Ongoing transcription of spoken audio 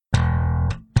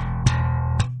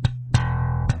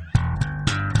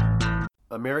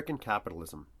American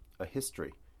Capitalism, A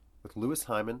History, with Louis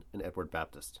Hyman and Edward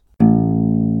Baptist.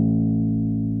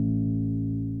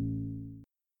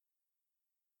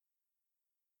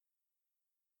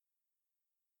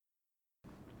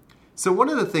 So one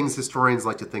of the things historians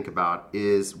like to think about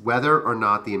is whether or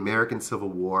not the American Civil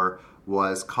War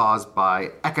was caused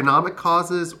by economic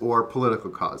causes or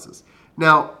political causes.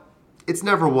 Now, it's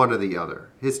never one or the other.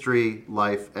 History,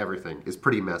 life, everything is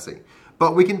pretty messy.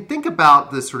 But we can think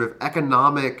about the sort of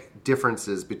economic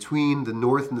differences between the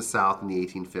North and the South in the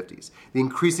 1850s, the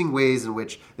increasing ways in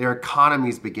which their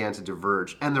economies began to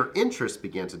diverge and their interests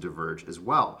began to diverge as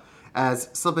well, as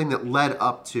something that led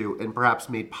up to and perhaps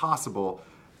made possible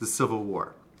the Civil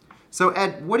War. So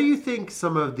Ed, what do you think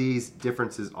some of these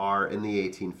differences are in the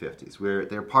 1850s, where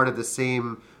they're part of the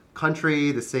same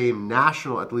country, the same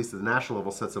national, at least at the national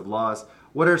level, sets of laws?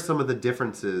 What are some of the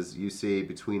differences you see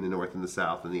between the North and the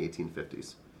South in the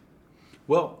 1850s?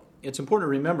 Well, it's important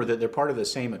to remember that they're part of the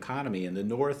same economy, and the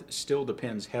North still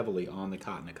depends heavily on the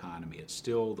cotton economy. It's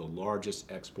still the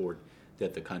largest export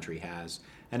that the country has,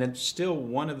 and it's still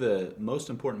one of the most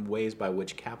important ways by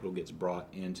which capital gets brought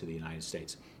into the United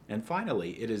States. And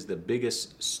finally, it is the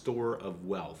biggest store of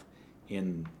wealth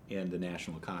in the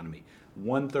national economy.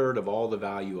 1/3 of all the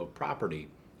value of property,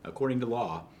 according to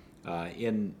law,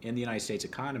 in the United States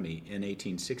economy in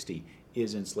 1860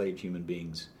 is enslaved human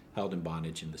beings held in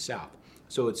bondage in the South.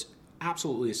 So it's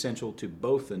absolutely essential to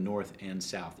both the North and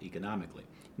South economically.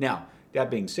 Now,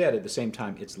 that being said, at the same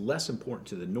time, it's less important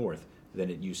to the North than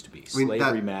it used to be.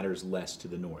 Slavery matters less to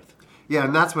the North. Yeah,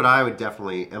 and that's what I would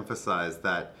definitely emphasize,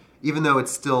 that even though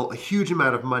it's still a huge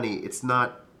amount of money, it's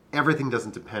not, everything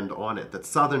doesn't depend on it. That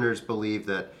Southerners believe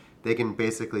that they can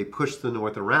basically push the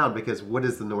North around because what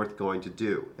is the North going to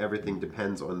do? Everything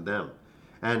depends on them.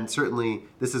 And certainly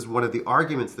this is one of the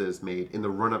arguments that is made in the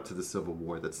run-up to the Civil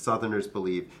War, that Southerners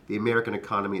believe the American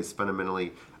economy is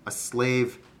fundamentally a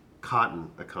slave cotton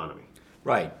economy.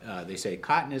 Right. They say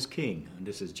cotton is king. And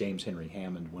this is James Henry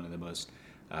Hammond, one of the most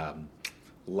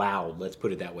loud, let's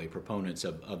put it that way, proponents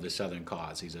of the Southern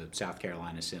cause. He's a South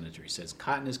Carolina senator. He says,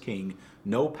 cotton is king.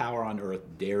 No power on earth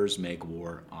dares make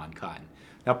war on cotton.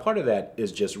 Now, part of that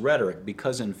is just rhetoric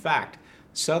because, in fact,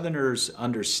 Southerners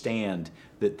understand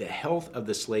that the health of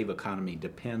the slave economy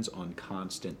depends on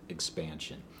constant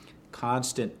expansion,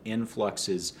 constant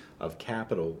influxes of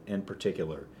capital in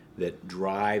particular that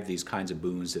drive these kinds of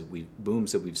booms that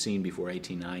we've seen before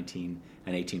 1819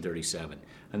 and 1837.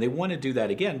 And they want to do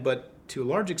that again, but to a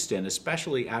large extent,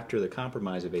 especially after the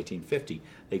Compromise of 1850,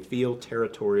 they feel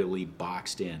territorially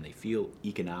boxed in. They feel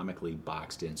economically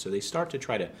boxed in. So they start to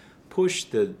try to push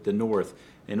the North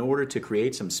in order to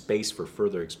create some space for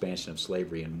further expansion of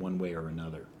slavery in one way or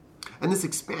another. And this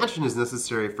expansion is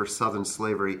necessary for Southern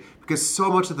slavery because so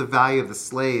much of the value of the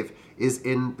slave is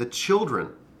in the children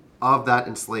of that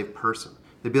enslaved person.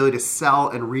 The ability to sell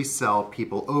and resell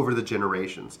people over the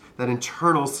generations, that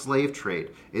internal slave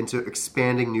trade into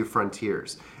expanding new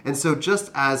frontiers. And so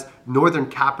just as Northern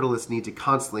capitalists need to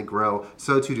constantly grow,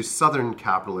 so too do Southern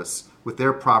capitalists with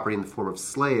their property in the form of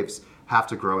slaves have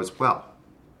to grow as well.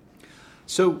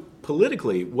 So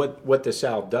politically, what the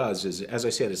South does is, as I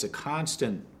said, is a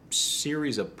constant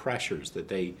series of pressures that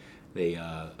they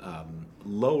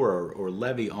lower or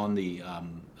levy on the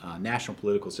national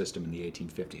political system in the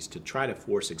 1850s to try to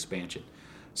force expansion.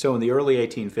 So in the early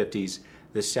 1850s,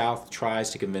 the South tries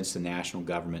to convince the national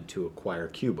government to acquire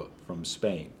Cuba from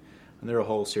Spain. And there are a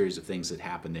whole series of things that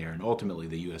happen there, and ultimately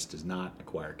the U.S. does not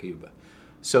acquire Cuba.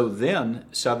 So then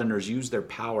Southerners use their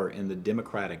power in the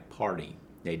Democratic Party.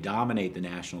 They dominate the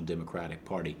National Democratic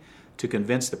Party to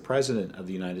convince the President of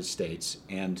the United States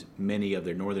and many of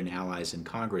their Northern allies in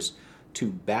Congress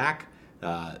to back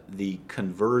the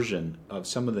conversion of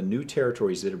some of the new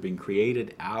territories that are being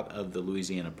created out of the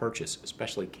Louisiana Purchase,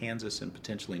 especially Kansas and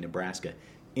potentially Nebraska,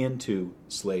 into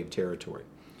slave territory.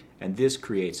 And this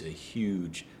creates a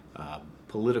huge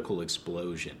political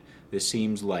explosion. This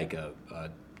seems like a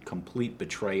complete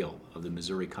betrayal of the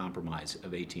Missouri Compromise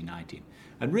of 1819.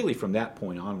 And really from that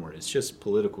point onward, it's just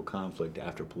political conflict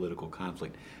after political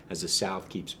conflict as the South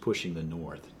keeps pushing the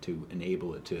North to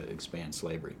enable it to expand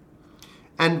slavery.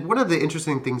 And one of the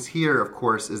interesting things here, of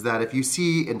course, is that if you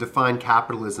see and define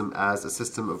capitalism as a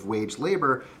system of wage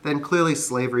labor, then clearly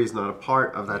slavery is not a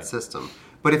part of that Right. system.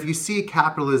 But if you see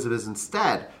capitalism as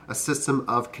instead a system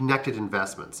of connected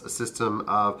investments, a system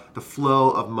of the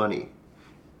flow of money,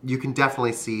 you can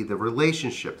definitely see the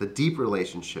relationship, the deep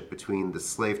relationship between the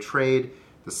slave trade,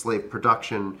 the slave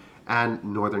production, and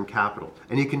Northern capital.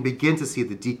 And you can begin to see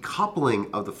the decoupling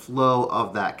of the flow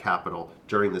of that capital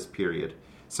during this period.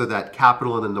 so that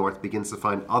capital in the North begins to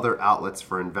find other outlets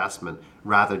for investment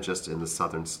rather just in the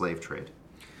Southern slave trade.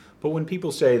 But when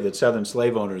people say that Southern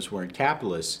slave owners weren't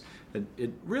capitalists,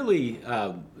 it really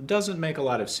doesn't make a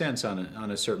lot of sense on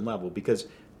a certain level, because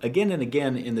again and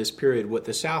again in this period, what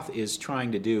the South is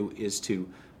trying to do is to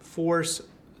force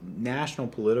national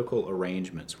political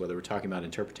arrangements, whether we're talking about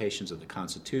interpretations of the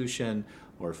Constitution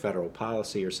or federal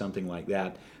policy or something like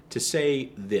that, to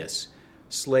say this: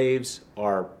 slaves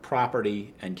are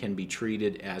property and can be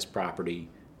treated as property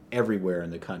everywhere in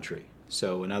the country.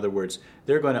 So in other words,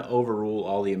 they're going to overrule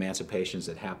all the emancipations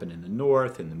that happened in the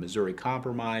North, in the Missouri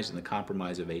Compromise and the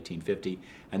Compromise of 1850,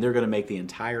 and they're going to make the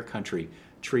entire country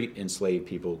treat enslaved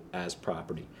people as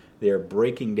property. They're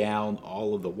breaking down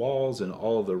all of the walls and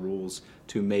all of the rules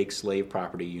to make slave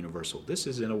property universal. This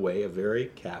is, in a way, a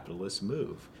very capitalist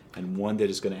move, and one that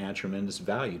is going to add tremendous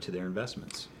value to their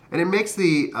investments. And it makes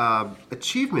the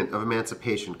achievement of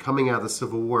emancipation coming out of the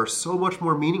Civil War so much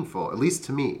more meaningful, at least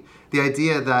to me. The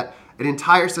idea that an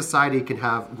entire society can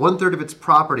have 1/3 of its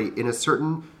property in a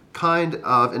certain kind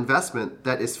of investment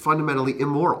that is fundamentally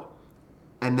immoral,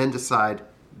 and then decide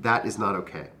that is not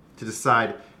okay. To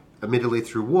decide, admittedly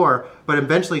through war, but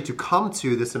eventually to come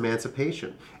to this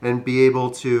emancipation and be able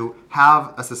to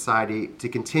have a society to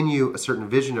continue a certain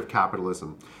vision of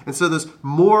capitalism. And so this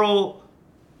moral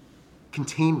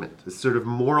containment, this sort of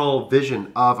moral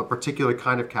vision of a particular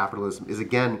kind of capitalism is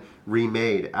again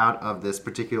remade out of this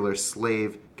particular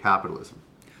slave capitalism.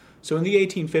 So in the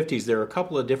 1850s, there are a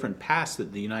couple of different paths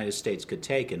that the United States could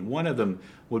take, and one of them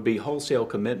would be wholesale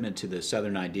commitment to the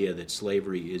Southern idea that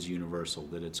slavery is universal,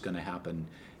 that it's going to happen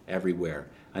everywhere.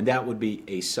 And that would be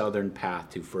a Southern path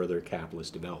to further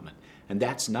capitalist development. And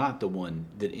that's not the one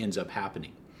that ends up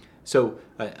happening. So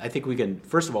I think we can,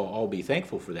 first of all be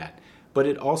thankful for that. But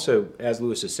it also, as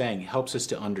Lewis is saying, helps us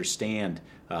to understand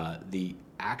the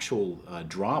actual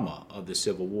drama of the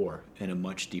Civil War in a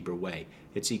much deeper way.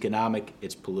 It's economic,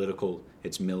 it's political,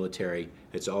 it's military,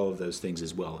 it's all of those things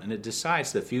as well. And it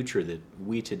decides the future that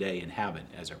we today inhabit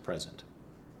as our present.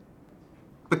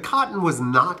 But cotton was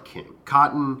not king.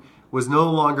 Cotton was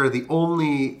no longer the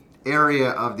only area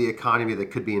of the economy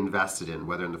that could be invested in,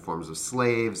 whether in the forms of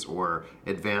slaves or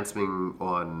advancing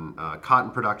on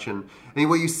cotton production. And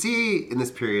what you see in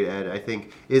this period, Ed, I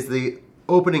think, is the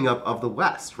opening up of the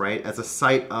West, right, as a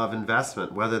site of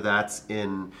investment, whether that's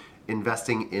in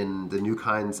investing in the new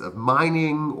kinds of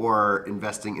mining or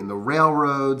investing in the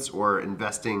railroads or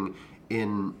investing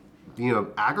in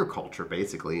agriculture,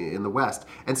 basically, in the West.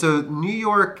 And so New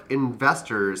York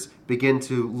investors begin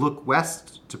to look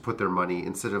west to put their money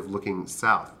instead of looking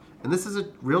south. And this is a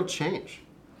real change.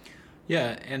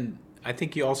 Yeah, and I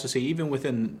think you also see,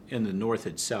 even in the North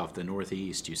itself, the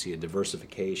Northeast, you see a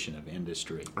diversification of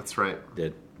industry. That's right.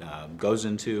 That goes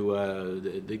into,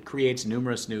 that creates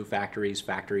numerous new factories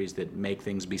that make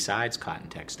things besides cotton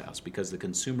textiles, because the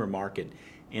consumer market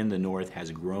in the North has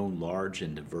grown large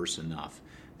and diverse enough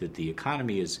that the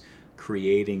economy is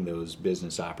creating those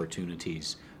business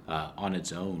opportunities on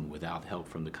its own without help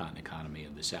from the cotton economy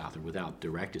of the South or without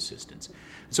direct assistance.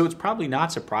 So it's probably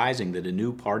not surprising that a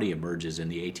new party emerges in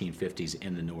the 1850s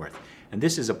in the North. And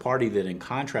this is a party that, in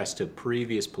contrast to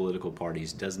previous political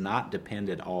parties, does not depend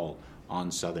at all on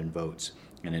Southern votes.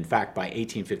 And in fact, by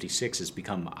 1856, it's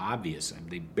become obvious.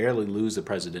 They barely lose the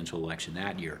presidential election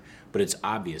that year, but it's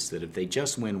obvious that if they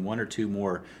just win one or two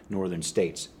more northern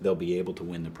states, they'll be able to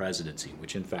win the presidency,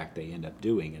 which in fact they end up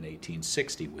doing in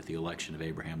 1860 with the election of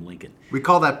Abraham Lincoln. We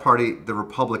call that party the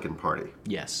Republican Party.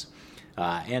 Yes.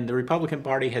 And the Republican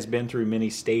Party has been through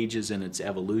many stages in its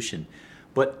evolution.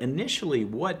 But initially,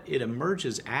 what it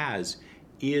emerges as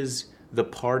is the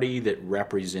party that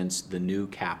represents the new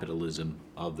capitalism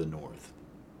of the North.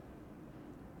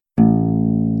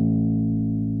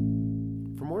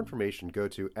 For more information, go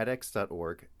to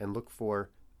edX.org and look for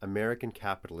American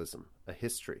Capitalism, A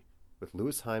History with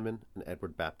Louis Hyman and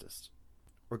Edward Baptist.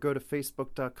 Or go to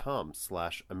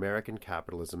facebook.com/American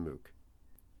Capitalism MOOC.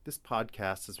 This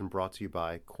podcast has been brought to you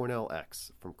by Cornell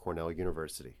X from Cornell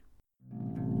University.